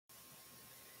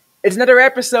It's another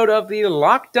episode of the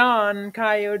Locked On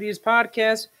Coyotes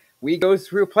podcast. We go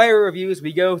through player reviews.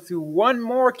 We go through one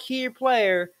more key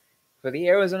player for the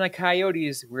Arizona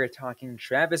Coyotes. We're talking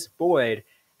Travis Boyd.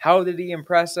 How did he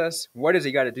impress us? What does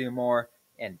he got to do more?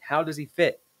 And how does he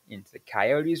fit into the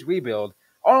Coyotes rebuild?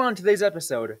 All on today's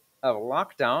episode of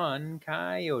Locked On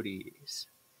Coyotes.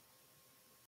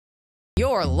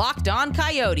 You're Locked On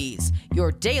Coyotes,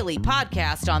 your daily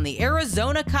podcast on the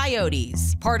Arizona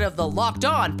Coyotes, part of the Locked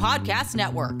On Podcast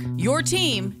Network, your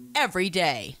team every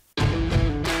day.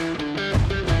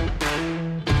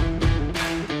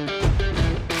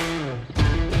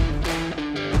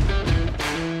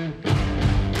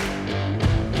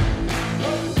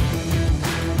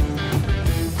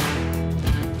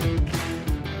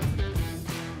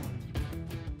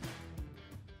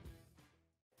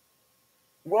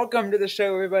 Welcome to the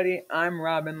show, everybody. I'm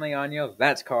Robyn Leonio.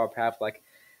 That's Carl Pavlik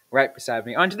right beside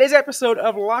me. On today's episode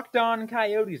of Locked On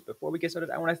Coyotes, before we get started,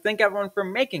 I want to thank everyone for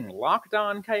making Locked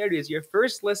On Coyotes your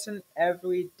first listen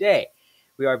every day.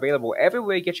 We are available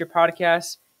everywhere you get your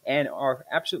podcasts and are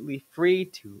absolutely free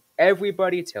to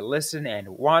everybody to listen and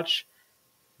watch.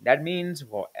 That means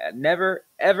we'll never,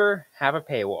 ever have a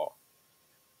paywall.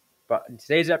 But in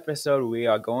today's episode, we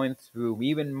are going through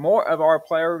even more of our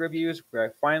player reviews.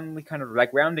 We're finally kind of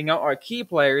like rounding out our key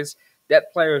players.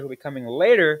 Depth players will be coming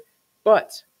later,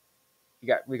 but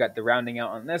we got the rounding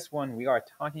out on this one. We are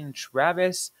talking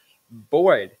Travis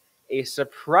Boyd, a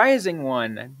surprising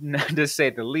one, to say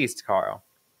the least, Carl.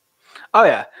 Oh,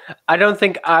 yeah. I don't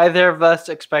think either of us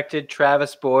expected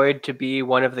Travis Boyd to be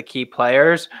one of the key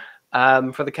players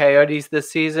for the Coyotes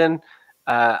this season.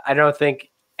 I don't think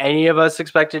any of us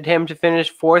expected him to finish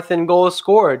fourth in goals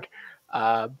scored.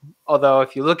 Although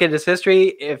if you look at his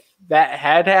history, if that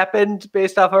had happened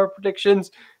based off our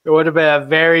predictions, it would have been a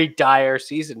very dire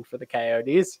season for the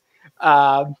Coyotes.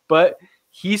 But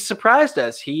he surprised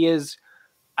us. He is,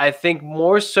 I think,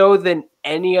 more so than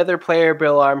any other player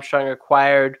Bill Armstrong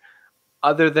acquired,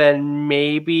 other than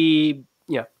maybe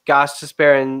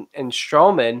Gostisbehere and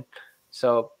Stroman.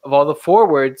 So of all the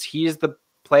forwards, he's the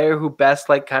player who best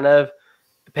kind of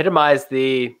epitomize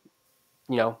the,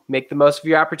 make the most of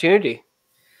your opportunity.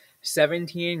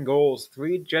 17 goals,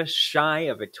 3 just shy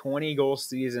of a 20-goal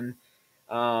season.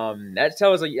 That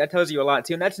tells you a lot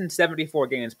too, and that's in 74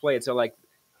 games played. So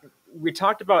we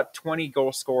talked about 20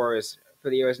 goal scorers for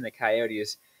the Arizona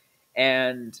Coyotes,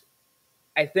 and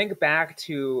I think back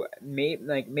to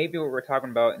maybe what we're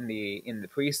talking about in the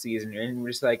preseason, and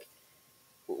we're just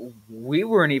we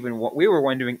were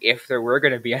wondering if there were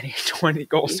going to be any 20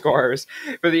 goal scorers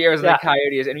for the Arizona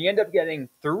Coyotes, and we end up getting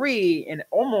 3 and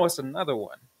almost another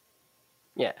one.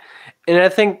 Yeah, and I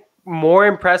think more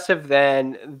impressive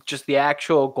than just the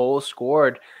actual goal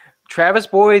scored, Travis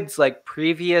Boyd's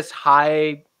previous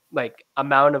high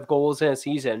amount of goals in a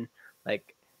season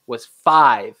was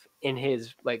 5 in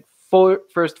his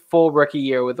first full rookie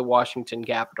year with the Washington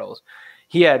Capitals.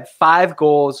 He had 5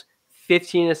 goals,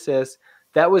 15 assists.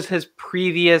 That was his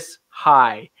previous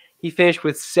high. He finished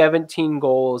with 17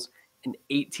 goals and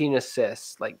 18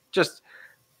 assists, just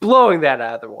blowing that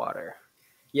out of the water.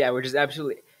 Yeah, which is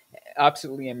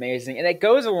absolutely amazing, and it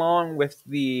goes along with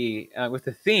the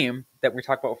theme that we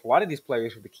talk about with a lot of these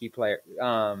players for key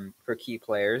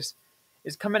players,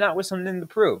 is coming out with something to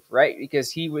prove, right? Because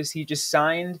he just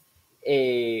signed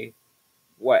a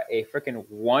freaking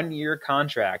 1-year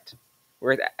contract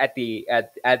worth at the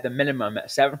minimum at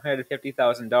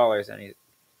 $750,000,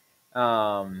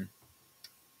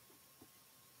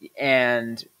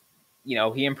 and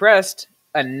he impressed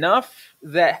enough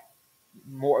that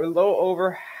a little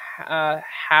over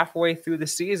halfway through the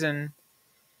season,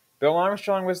 Bill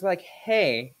Armstrong was like,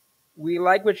 "Hey, we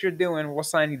like what you're doing. We'll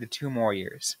sign you to 2 more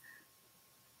years."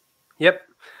 Yep,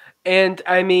 and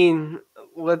I mean,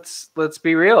 let's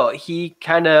be real. He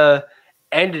kind of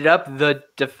ended up the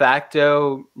de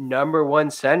facto number 1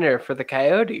 center for the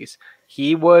Coyotes.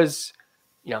 He was,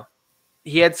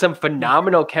 he had some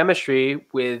phenomenal chemistry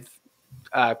with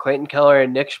Clayton, Keller,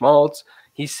 and Nick Schmaltz.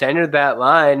 He centered that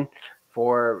line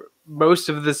for most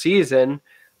of the season.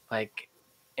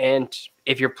 And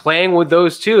if you're playing with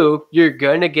those two, you're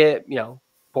going to get,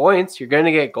 points. You're going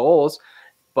to get goals.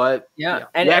 But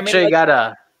and you actually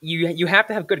gotta. You have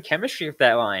to have good chemistry with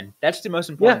that line. That's the most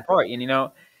important part,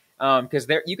 because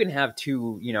you can have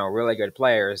 2, really good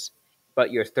players,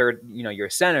 but your third, your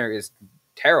center is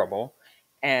terrible,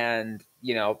 and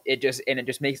it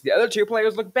just makes the other 2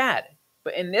 players look bad.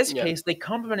 But in this case, they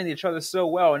complemented each other so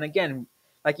well. And again,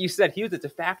 like you said, he was the de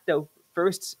facto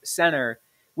first center,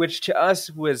 which to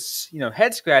us was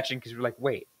head scratching, because we're like,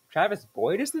 wait, Travis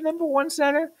Boyd is the number 1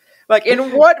 center? Like,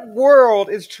 in what world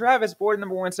is Travis Boyd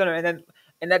number one center?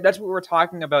 And that's what we're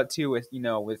talking about too with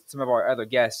with some of our other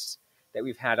guests that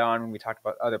we've had on when we talked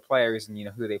about other players and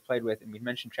who they played with, and we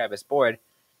mentioned Travis Boyd,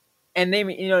 and they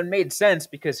it made sense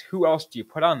because who else do you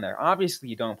put on there? Obviously,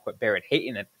 you don't put Barrett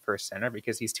Hayton at first center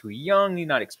because he's too young, he's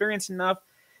not experienced enough,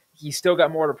 he's still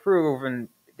got more to prove, and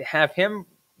to have him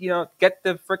get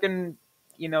the freaking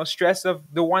stress of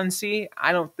the 1C,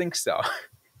 I don't think so.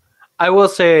 I will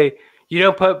say you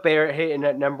don't put Barrett Hayton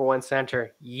at number one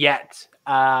center yet.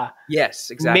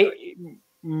 Yes, exactly.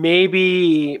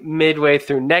 Maybe midway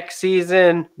through next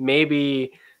season,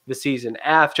 maybe the season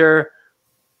after,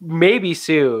 maybe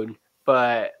soon.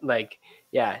 But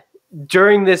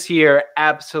during this year,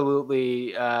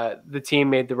 absolutely, the team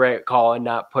made the right call in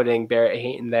not putting Barrett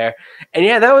Hayton there. And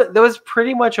that was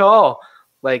pretty much all.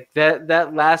 Like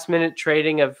that last minute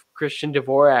trading of Christian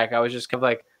Dvorak, I was just kind of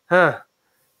like,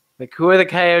 like who are the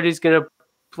Coyotes going to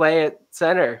play at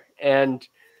center? And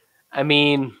I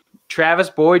mean, Travis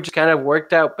Boyd just kind of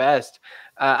worked out best.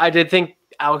 I did think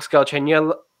Alex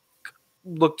Galchenyuk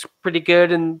looked pretty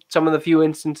good in some of the few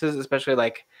instances, especially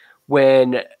like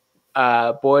when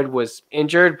Boyd was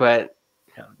injured, but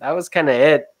that was kind of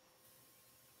it.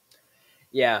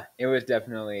 Yeah, it was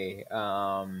definitely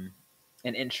an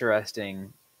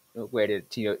interesting way to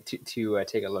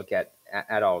take a look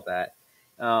at all that.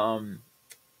 And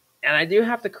I do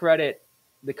have to credit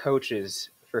the coaches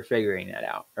for figuring that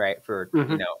out, right? For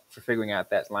for figuring out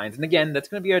that lines. And again, that's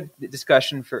going to be a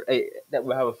discussion that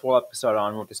we'll have a full episode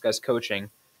on. We'll discuss coaching,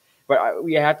 but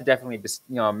we have to definitely just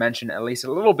mention at least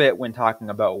a little bit when talking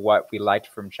about what we liked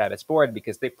from Travis Boyd,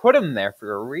 because they put him there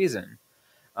for a reason,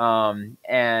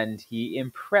 and he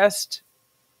impressed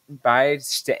by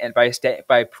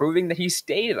proving that he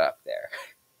stayed up there.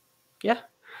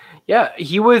 Yeah,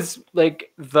 he was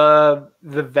like the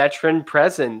veteran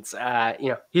presence.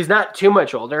 He's not too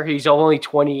much older. He's only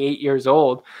 28 years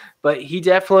old, but he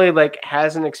definitely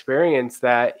has an experience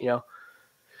that,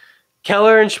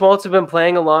 Keller and Schmaltz have been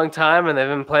playing a long time, and they've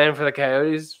been playing for the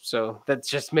Coyotes, so that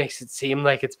just makes it seem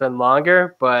like it's been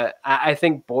longer. But I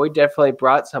think Boyd definitely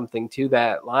brought something to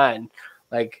that line.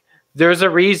 Like, there's a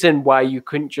reason why you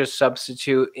couldn't just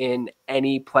substitute in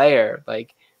any player.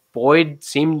 Like, Boyd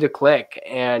seemed to click,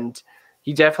 and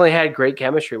he definitely had great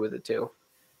chemistry with it too.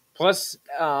 Plus,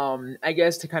 I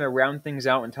guess to kind of round things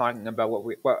out and talking about what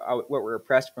we're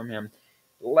impressed from him,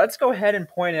 let's go ahead and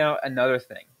point out another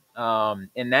thing,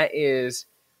 and that is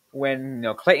when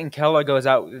Clayton Keller goes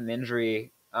out with an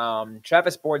injury,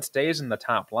 Travis Boyd stays in the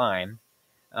top line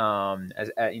as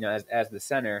the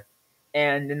center,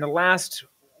 and in the last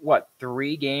 4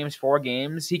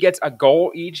 games, he gets a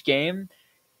goal each game,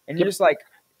 and you're just like.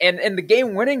 And the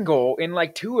game-winning goal in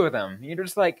 2 of them. You're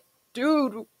just like,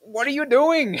 dude, what are you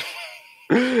doing?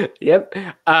 Yep.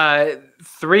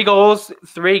 3 goals,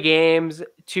 3 games,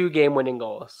 2 game-winning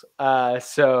goals.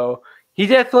 So he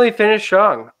definitely finished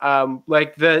strong.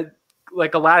 Like a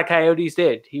lot of Coyotes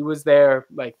did. He was there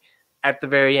at the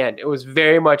very end. It was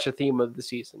very much a theme of the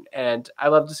season, and I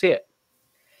love to see it.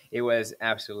 It was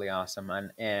absolutely awesome,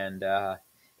 and a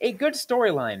good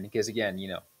storyline because again,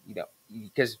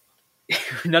 because.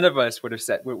 None of us would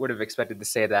have expected to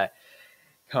say that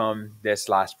come this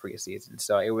last preseason.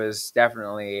 So it was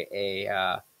definitely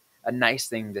a nice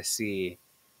thing to see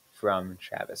from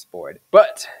Travis Boyd.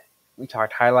 But we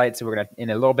talked highlights, so in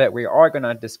a little bit we are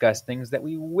gonna discuss things that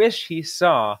we wish he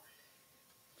saw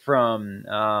from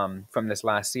this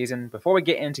last season. Before we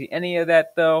get into any of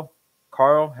that, though,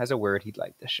 Carl has a word he'd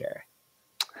like to share.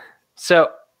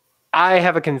 So I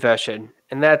have a confession,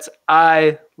 and that's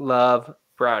I love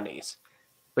brownies.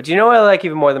 But do you know what I like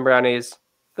even more than brownies?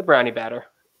 The brownie batter.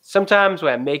 Sometimes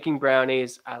when I'm making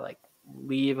brownies, I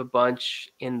leave a bunch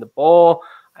in the bowl.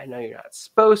 I know you're not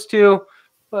supposed to,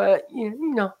 but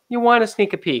you want to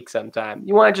sneak a peek sometime.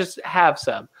 You want to just have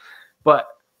some. But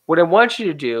what I want you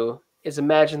to do is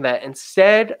imagine that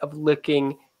instead of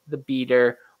licking the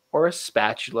beater or a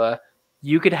spatula,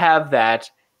 you could have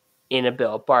that in a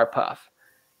Built Bar Puff.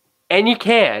 And you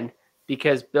can,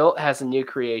 because Built has a new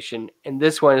creation, and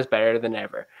this one is better than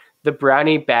ever. The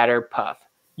Brownie Batter Puff.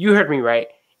 You heard me right.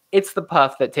 It's the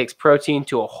puff that takes protein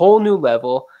to a whole new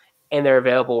level, and they're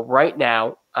available right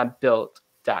now on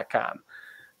Built.com.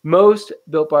 Most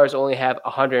Built Bars only have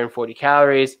 140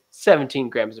 calories, 17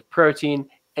 grams of protein,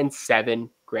 and 7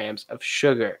 grams of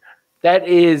sugar. That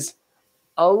is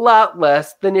a lot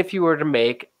less than if you were to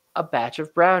make a batch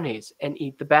of brownies and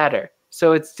eat the batter.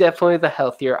 So it's definitely the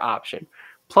healthier option.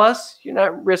 Plus, you're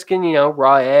not risking,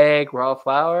 raw egg, raw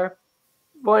flour,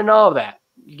 avoiding all of that.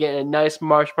 You get a nice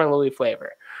marshmallowy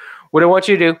flavor. What I want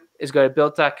you to do is go to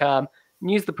Built.com,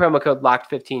 and use the promo code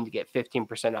LOCKED15 to get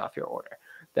 15% off your order.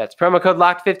 That's promo code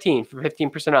LOCKED15 for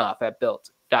 15% off at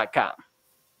built.com.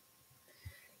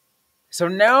 So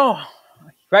now,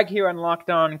 right here on Locked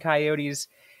On Coyotes,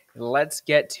 let's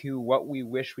get to what we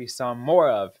wish we saw more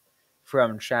of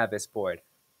from Travis Boyd.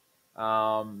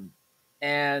 And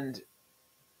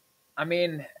I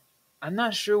mean, I'm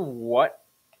not sure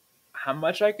how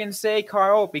much I can say,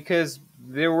 Carl, because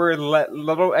there were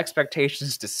little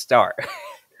expectations to start.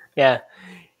 Yeah,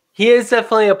 he is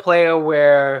definitely a player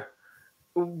where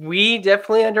we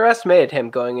definitely underestimated him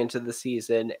going into the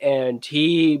season, and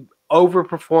he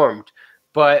overperformed.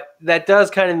 But that does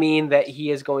kind of mean that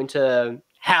he is going to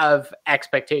have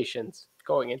expectations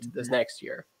going into this next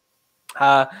year.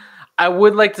 I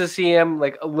would like to see him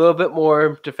like a little bit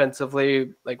more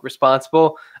defensively like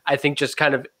responsible. I think just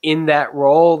kind of in that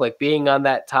role, like being on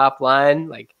that top line,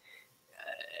 like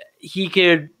he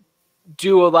could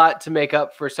do a lot to make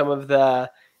up for some of the,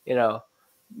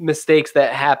 mistakes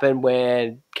that happen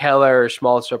when Keller or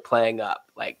Schmaltz are playing up.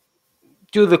 Like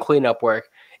do the cleanup work.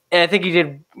 And I think he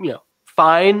did,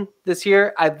 fine this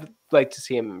year. I'd like to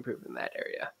see him improve in that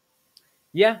area.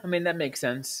 Yeah, I mean that makes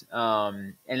sense.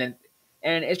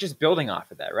 And it's just building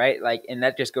off of that, right? Like, and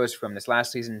that just goes from this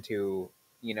last season to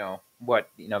what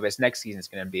this next season is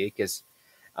going to be, because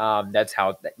that's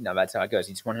how it goes.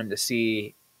 You just want him to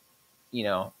see,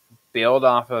 build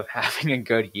off of having a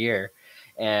good year,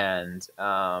 and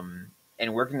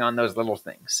working on those little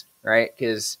things, right?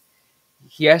 Because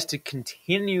he has to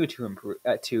continue to improve,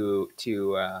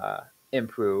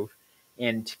 improve,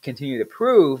 and to continue to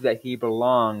prove that he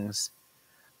belongs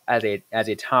as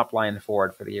a top line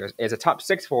forward for the years, as a top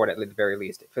 6 forward at the very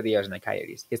least for the Arizona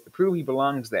Coyotes. He has to prove he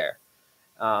belongs there,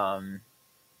 and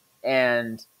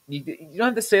you don't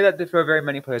have to say that for very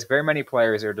many players. Very many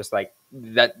players are just like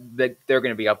that they're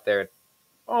going to be up there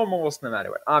almost no matter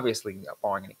what. Obviously,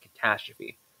 barring any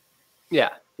catastrophe. Yeah,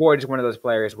 Boyd is one of those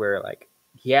players where like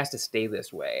he has to stay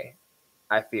this way,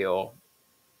 I feel,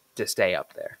 to stay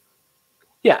up there.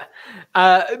 Yeah.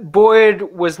 Boyd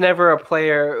was never a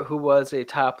player who was a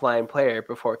top line player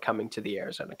before coming to the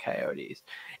Arizona Coyotes.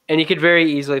 And he could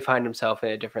very easily find himself in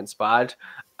a different spot.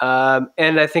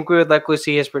 And I think we would likely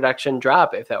see his production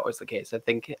drop if that was the case. I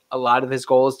think a lot of his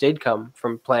goals did come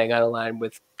from playing on a line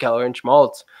with Keller and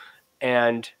Schmaltz.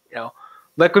 And,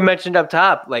 like we mentioned up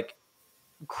top, like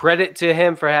credit to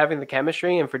him for having the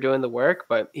chemistry and for doing the work,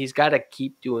 but he's got to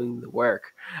keep doing the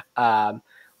work.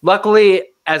 Luckily,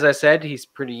 as I said, he's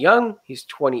pretty young. He's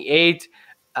 28.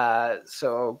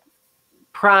 So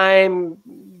prime,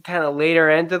 kind of later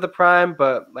end of the prime,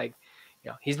 but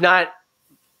he's not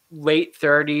late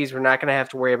 30s. We're not going to have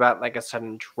to worry about like a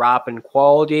sudden drop in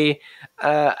quality.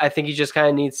 I think he just kind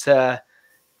of needs to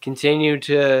continue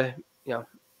to,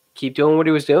 keep doing what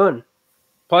he was doing.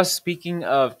 Plus, speaking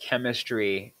of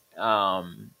chemistry,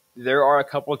 there are a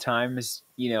couple of times,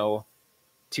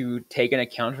 to take an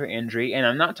account for injury, and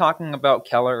I'm not talking about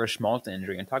Keller or Schmaltz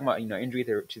injury. I'm talking about injury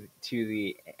to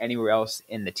the anywhere else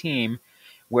in the team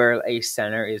where a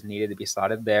center is needed to be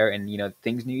slotted there, and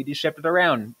things need to be shifted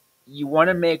around. You want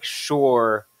to make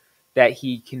sure that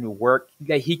he can work,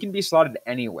 that he can be slotted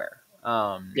anywhere.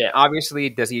 Obviously,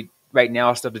 does he right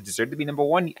now still deserve to be number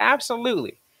one?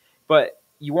 Absolutely, but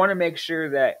you want to make sure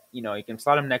that you can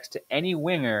slot him next to any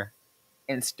winger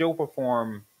and still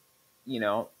perform,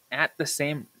 at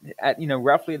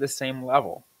roughly the same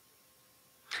level.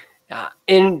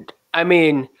 And I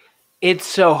mean, it's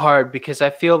so hard because I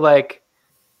feel like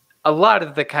a lot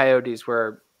of the Coyotes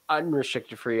were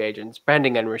unrestricted free agents,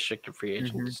 pending unrestricted free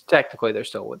agents. Mm-hmm. Technically, they're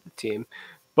still with the team,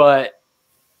 but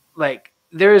like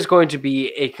there is going to be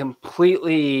a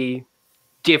completely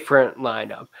different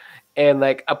lineup. And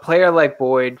like a player like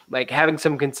Boyd, like having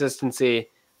some consistency,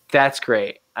 that's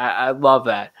great. I love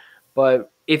that.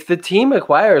 But if the team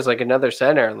acquires like another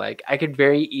center, like I could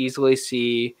very easily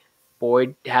see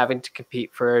Boyd having to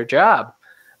compete for a job.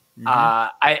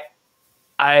 Mm-hmm.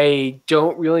 I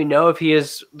don't really know if he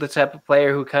is the type of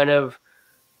player who kind of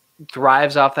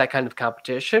thrives off that kind of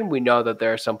competition. We know that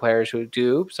there are some players who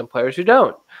do, some players who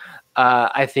don't.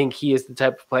 I think he is the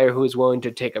type of player who is willing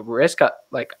to take a risk,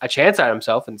 like a chance on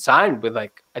himself and sign with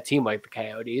like a team like the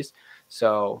Coyotes.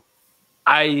 So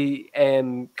I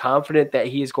am confident that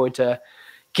he is going to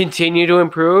continue to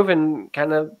improve and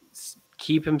kind of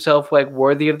keep himself like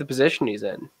worthy of the position he's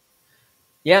in.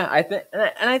 Yeah,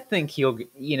 I think he'll,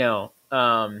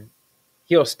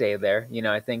 he'll stay there.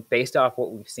 I think based off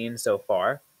what we've seen so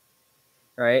far,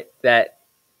 right,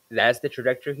 that's the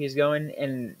trajectory he's going.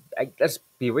 And let's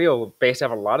be real, based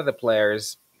off a lot of the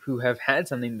players who have had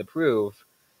something to prove,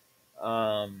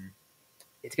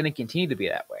 it's going to continue to be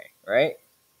that way, right?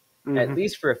 at Mm-hmm.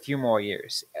 least for a few more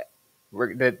years. That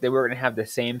we're going to have the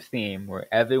same theme where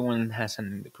everyone has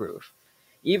something to prove.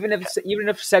 Even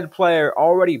if said player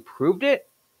already proved it,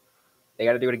 they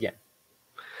got to do it again.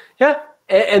 Yeah,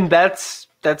 and that's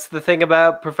the thing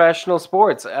about professional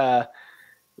sports.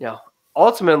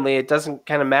 Ultimately, it doesn't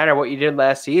kind of matter what you did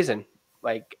last season.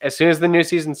 Like as soon as the new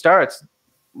season starts,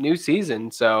 new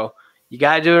season. So you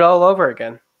got to do it all over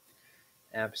again.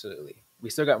 Absolutely. We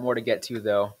still got more to get to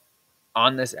though.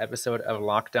 On this episode of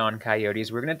Locked On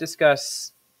Coyotes, we're going to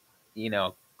discuss,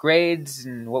 grades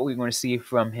and what we're going to see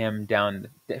from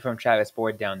from Travis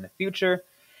Boyd down the future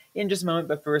in just a moment.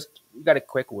 But first, we got a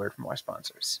quick word from our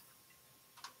sponsors.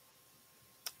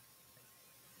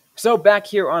 So back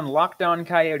here on Locked On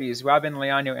Coyotes, Robyn,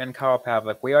 Leonio, and Carl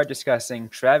Pavlik, we are discussing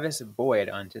Travis Boyd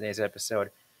on today's episode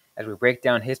as we break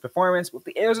down his performance with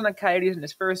the Arizona Coyotes in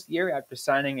his first year after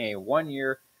signing a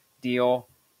one-year deal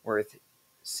worth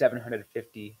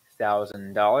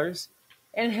 $750,000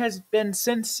 and has been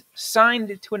since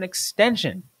signed to an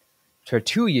extension for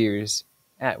 2 years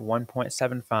at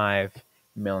 $1.75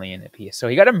 million apiece. So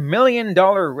he got $1 million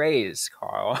raise,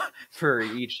 Carl, for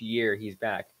each year he's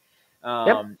back.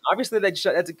 Yep. Obviously, that's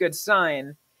a good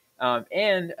sign,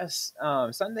 and a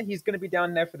sign that he's going to be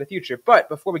down there for the future. But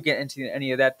before we get into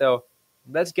any of that, though,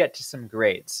 let's get to some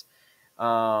grades.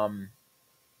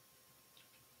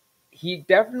 He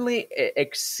definitely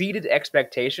exceeded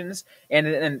expectations,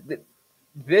 and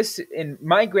this in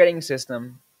my grading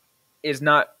system is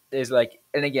like,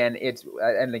 and again, it's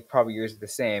and like probably yours is the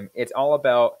same. It's all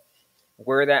about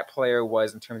where that player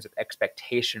was in terms of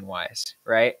expectation wise,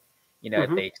 right? If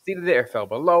Mm-hmm. they exceeded it or fell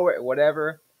below it,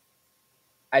 whatever.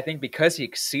 I think because he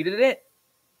exceeded it,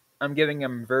 I'm giving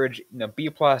him B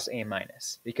plus A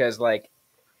minus because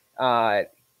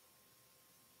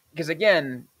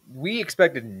again, we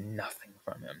expected nothing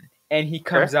from him, and he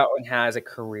comes out and has a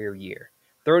career year,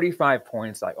 35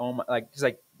 points. Like, oh my,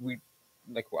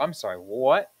 I'm sorry,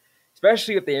 what?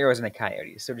 Especially with the Arizona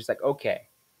Coyotes. So just like, okay,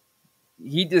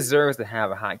 he deserves to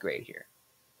have a high grade here.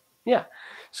 Yeah.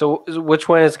 So which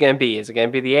one is it going to be? Is it going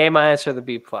to be the A minus or the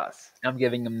B plus? I'm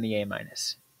giving him the A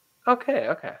minus. Okay.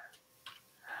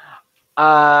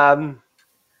 I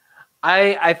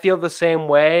feel the same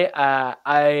way.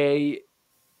 I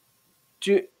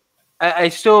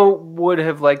still would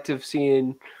have liked to have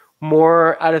seen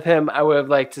more out of him. I would have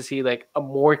liked to see like a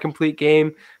more complete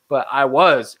game, but I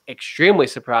was extremely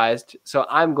surprised. So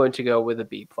I'm going to go with a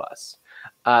B plus.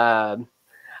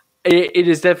 It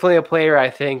is definitely a player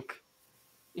I think,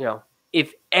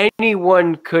 if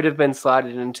anyone could have been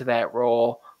slotted into that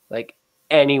role, like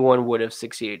anyone would have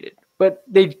succeeded, but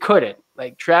they couldn't.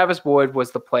 Like Travis Boyd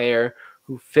was the player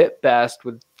who fit best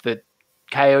with the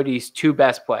Coyotes' two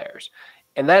best players.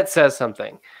 And that says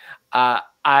something.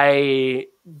 I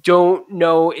don't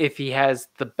know if he has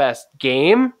the best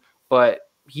game,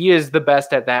 but he is the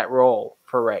best at that role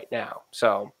for right now.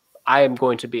 So I am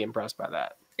going to be impressed by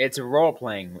that. It's a role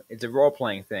playing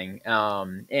thing,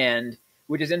 and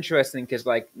which is interesting because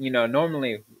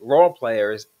normally role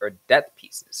players are depth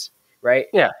pieces, right?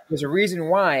 Yeah. There's a reason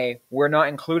why we're not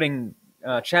including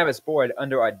Travis Boyd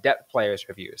under our depth players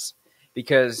reviews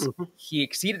because he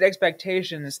exceeded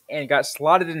expectations and got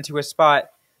slotted into a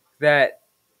spot that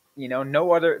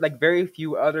no other, like very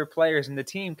few other players in the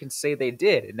team can say they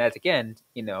did, and that's again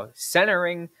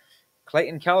centering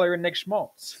Clayton, Keller, and Nick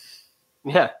Schmaltz.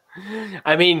 Yeah.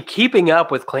 I mean, keeping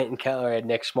up with Clayton Keller and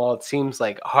Nick Schmaltz seems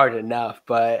like hard enough,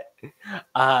 but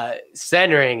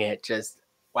centering it just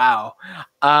wow.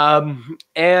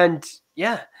 And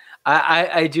yeah,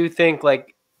 I do think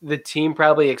like the team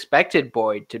probably expected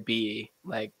Boyd to be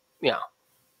like,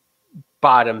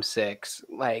 bottom six,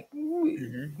 like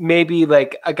maybe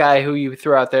like a guy who you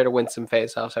throw out there to win some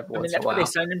faceoffs every once in a That's while. why they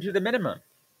signed him to the minimum.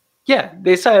 Yeah,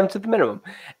 they signed him to the minimum.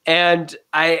 And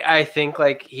I think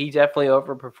like he definitely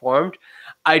overperformed.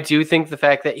 I do think the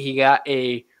fact that he got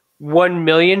a $1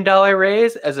 million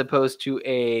raise as opposed to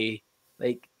a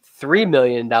like $3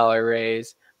 million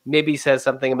raise maybe says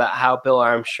something about how Bill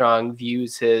Armstrong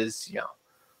views his,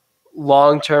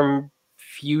 long-term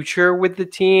future with the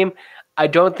team. I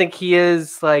don't think he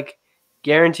is like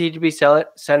guaranteed to be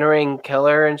centering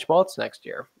Keller and Schmaltz next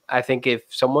year. I think if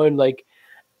someone like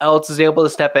else is able to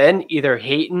step in, either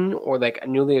Hayton or like a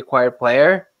newly acquired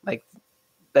player, like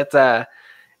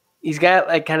he's got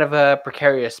like kind of a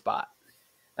precarious spot.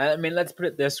 I mean, let's put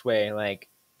it this way: like,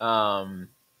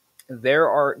 there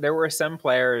were some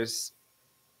players.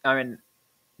 I mean,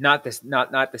 not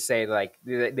to say like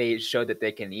they showed that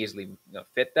they can easily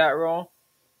fit that role,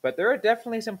 but there are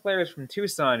definitely some players from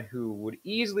Tucson who would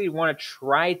easily want to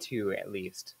try to at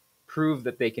least prove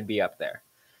that they can be up there.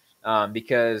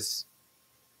 because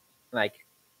like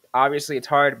obviously it's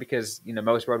hard because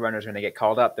most roadrunners are going to get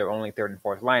called up. They're only third and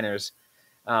fourth liners,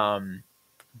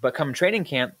 but come training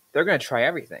camp, they're going to try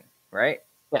everything, right?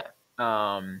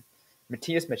 Yeah.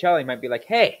 Matthias Michelli might be like,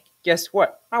 "Hey, guess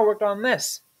what? I worked on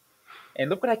this, and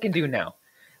look what I can do now."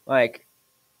 Like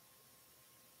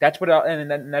that's what,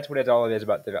 and that's what it's all it is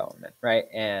about development, right?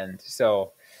 And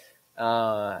so,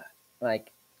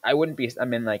 like I wouldn't be. I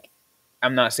mean, like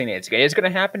I'm not saying it's going to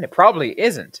happen. It probably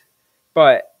isn't,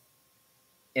 but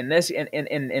in this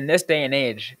in this day and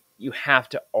age, you have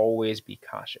to always be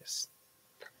cautious.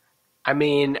 I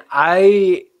mean,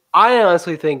 I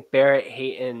honestly think Barrett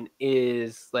Hayton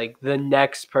is like the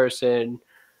next person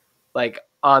like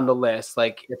on the list.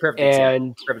 Like The perfect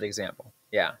and example. Perfect example.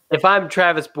 Yeah. If I'm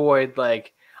Travis Boyd,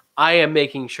 like I am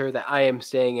making sure that I am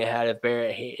staying ahead of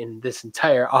Barrett Hayton this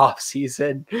entire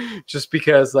offseason just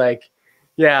because like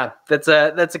yeah, that's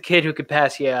a kid who could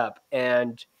pass you up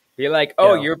and be like,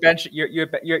 "Oh, you're benching,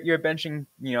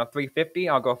 350,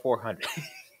 I'll go 400."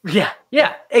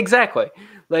 Yeah, exactly.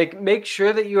 Like, make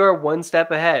sure that you are one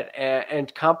step ahead,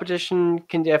 and competition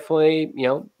can definitely,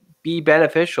 be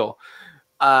beneficial.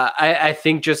 I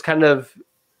think just kind of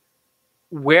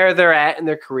where they're at in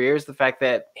their careers, the fact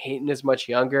that Hayton is much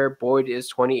younger, Boyd is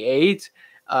 28.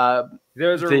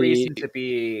 There's a reason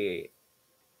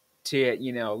to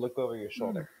look over your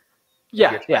shoulder.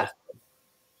 Yeah.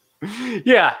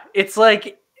 Yeah, it's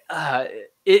like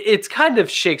it's kind of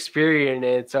Shakespearean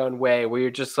in its own way, where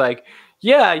you're just like,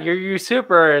 yeah, your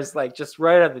super is like just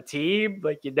right on the team,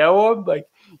 like him, like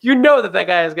that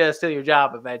guy is gonna steal your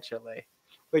job eventually.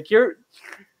 Like you're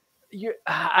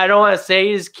I don't want to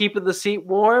say he's keeping the seat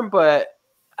warm, but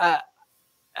I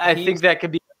think that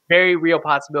could be a very real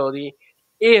possibility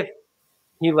if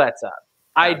he lets up.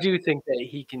 I do think that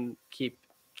he can keep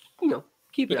it up.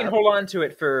 He can hold on to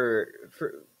it for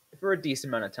a decent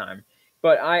amount of time.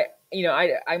 But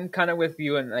I'm kind of with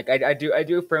you, and like I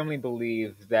do firmly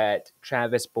believe that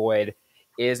Travis Boyd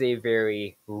is a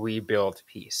very rebuild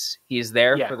piece. He's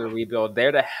there for the rebuild,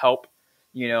 there to help,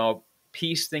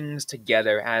 piece things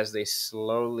together as they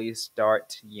slowly start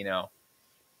to,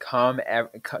 come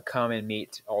and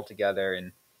meet all together,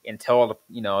 and until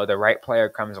the right player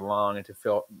comes along and to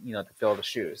fill the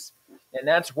shoes. And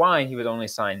that's why he was only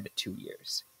signed to 2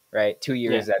 years, right? 2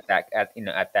 years at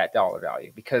that dollar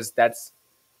value, because that's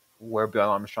where Bill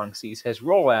Armstrong sees his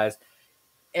role as.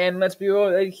 And let's be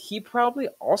real, he probably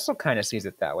also kind of sees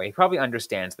it that way. He probably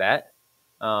understands that.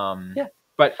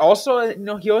 But also,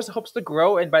 he also hopes to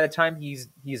grow, and by the time he's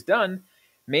done,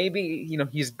 maybe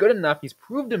he's good enough, he's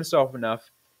proved himself enough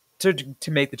to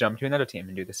make the jump to another team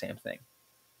and do the same thing.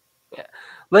 Yeah,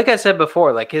 like I said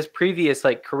before, like his previous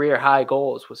like career high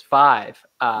goals was 5,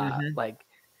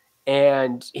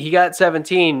 and he got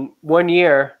 17 1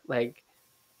 year. Like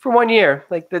for 1 year,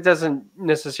 like that doesn't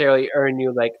necessarily earn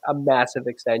you like a massive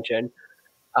extension.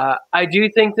 I do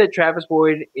think that Travis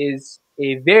Boyd is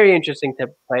a very interesting type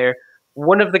of player.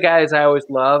 One of the guys I always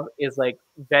love is like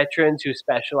veterans who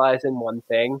specialize in one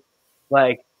thing,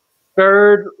 like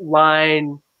third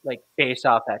line, like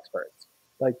face-off experts,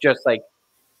 like just like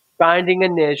finding a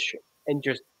niche and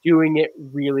just doing it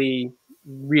really,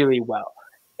 really well.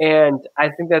 And I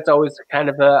think that's always kind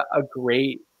of a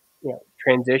great,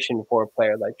 transition for a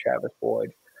player like Travis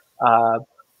Boyd.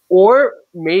 Or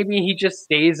maybe he just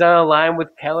stays on a line with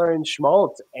Keller and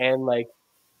Schmaltz and like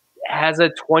has a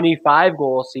 25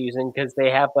 goal season because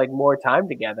they have like more time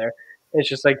together. It's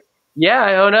just like, yeah,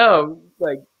 I don't know.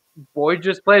 Like Boyd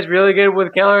just plays really good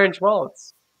with Keller and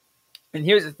Schmaltz. And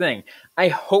here's the thing. I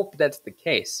hope that's the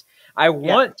case. I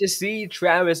want to see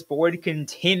Travis Boyd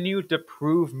continue to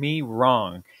prove me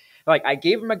wrong. Like, I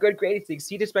gave him a good grade to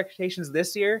exceed expectations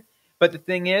this year, but the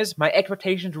thing is, my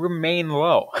expectations remain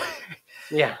low.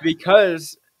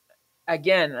 Because,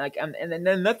 again, like, and then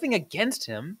nothing against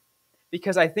him,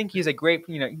 because I think he's a great,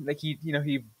 he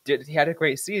had a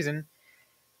great season.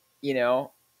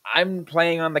 I'm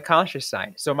playing on the cautious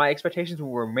side, so my expectations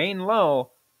will remain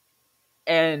low,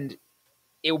 and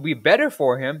it will be better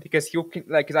for him because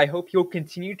because I hope he'll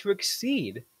continue to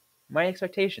exceed my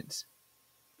expectations.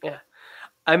 Yeah,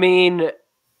 I mean,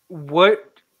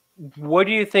 what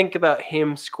do you think about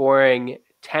him scoring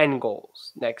 10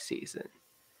 goals next season?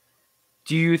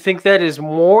 Do you think that is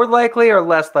more likely or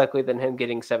less likely than him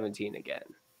getting 17 again?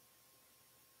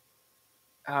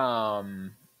 I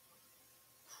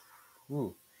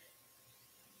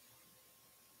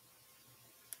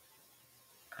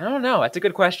don't know. That's a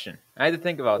good question. I had to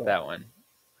think about that one.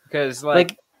 Because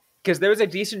there's a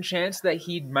decent chance that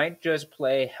he might just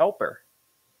play helper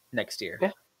next year,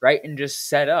 right? And just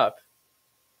set up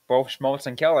both Schmaltz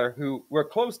and Keller, who were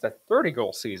close to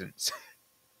 30-goal seasons.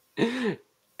 Yeah,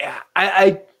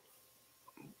 I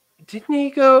didn't he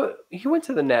go? He went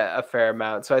to the net a fair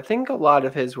amount, so I think a lot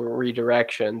of his were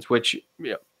redirections, which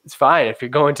it's fine if you're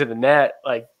going to the net.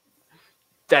 Like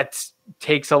that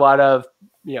takes a lot of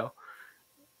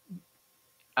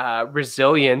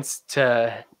resilience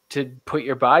to put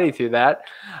your body through that.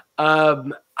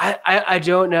 I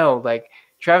don't know. Like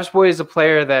Travis Boyd is a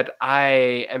player that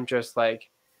I am just like,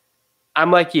 I'm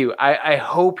like you. I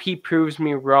hope he proves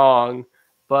me wrong,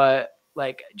 but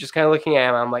like just kind of looking at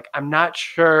him, I'm like, I'm not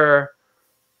sure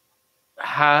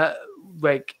how.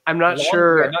 Like I'm not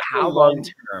sure not how long long.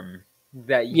 term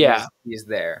that Yeah, he's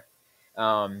there.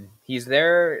 He's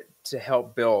there to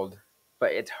help build,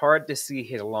 but it's hard to see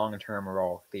his long-term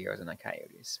role with the Arizona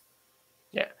Coyotes.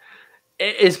 yeah.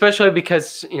 Especially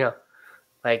because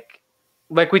like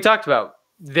we talked about,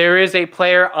 there is a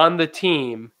player on the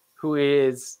team who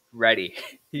is Ready.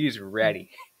 He's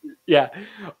ready. yeah,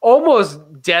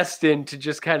 almost destined to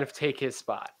just kind of take his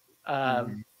spot.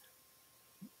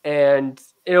 And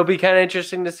it'll be kind of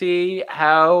interesting to see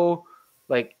how,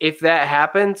 like, if that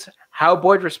happens, how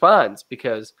Boyd responds,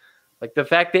 because like the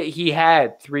fact that he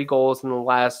had 3 goals in the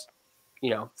last,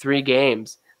 3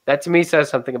 games, that to me says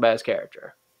something about his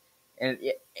character. And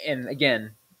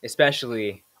again,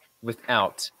 especially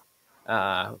without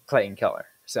Clayton Keller.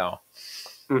 So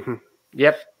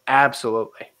Yep,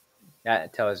 absolutely.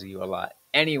 that tells you a lot.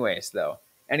 Anyways, though,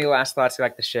 any last thoughts you'd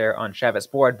like to share on Travis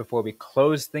Boyd before we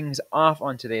close things off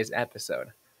on today's episode?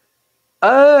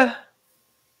 I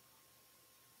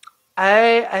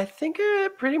think I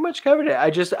pretty much covered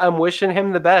it. I'm wishing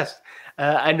him the best.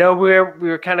 I know we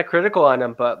were kind of critical on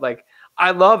him, but like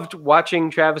I loved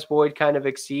watching Travis Boyd kind of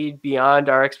exceed beyond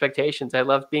our expectations. I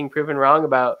loved being proven wrong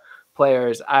about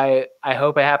players. I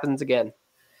hope it happens again.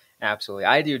 Absolutely,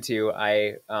 I do too.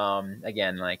 I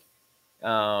again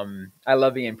I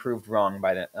love being proved wrong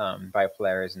by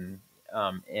players, and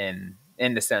in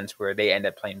the sense where they end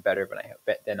up playing better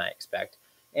than I expect,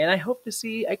 and I hope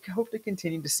to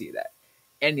continue to see that.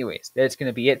 Anyways, that's going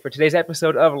to be it for today's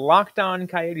episode of Locked On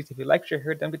Coyotes. If you liked what you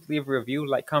heard, don't forget to leave a review,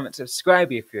 like, comment,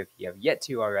 subscribe if you have yet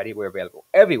to already. We're available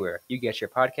everywhere you get your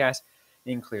podcast,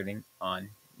 including on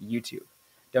YouTube.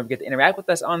 Don't forget to interact with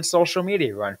us on social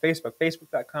media. We're on Facebook,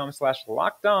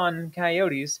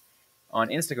 facebook.com/LockedOnCoyotes, on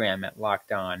Instagram at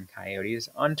Locked On Coyotes,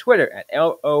 on Twitter at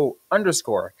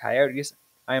LO_Coyotes.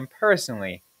 I am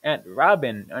personally at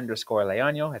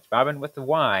Robyn_Leano. That's Robyn with the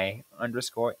Y_LEANO.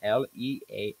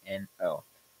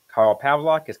 Carl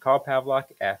Pavlock is Carl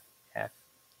Pavlock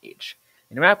FFH.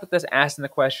 Interact with us, asking the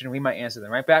question. We might answer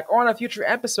them right back on a future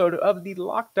episode of the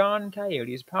Locked On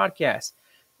Coyotes podcast.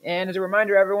 And as a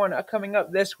reminder, everyone, coming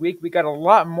up this week, we got a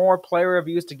lot more player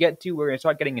reviews to get to. We're going to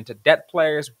start getting into depth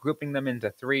players, grouping them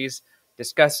into threes,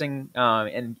 discussing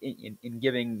and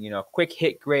giving quick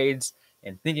hit grades,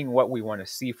 and thinking what we want to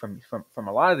see from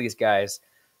a lot of these guys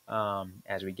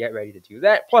as we get ready to do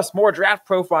that. Plus more draft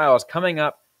profiles coming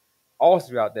up all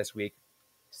throughout this week.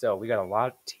 So we got a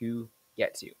lot to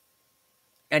get to.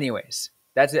 Anyways,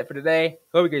 that's it for today.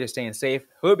 Hope you guys are staying safe.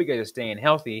 Hope you guys are staying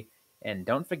healthy. And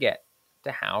don't forget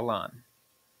to howl on.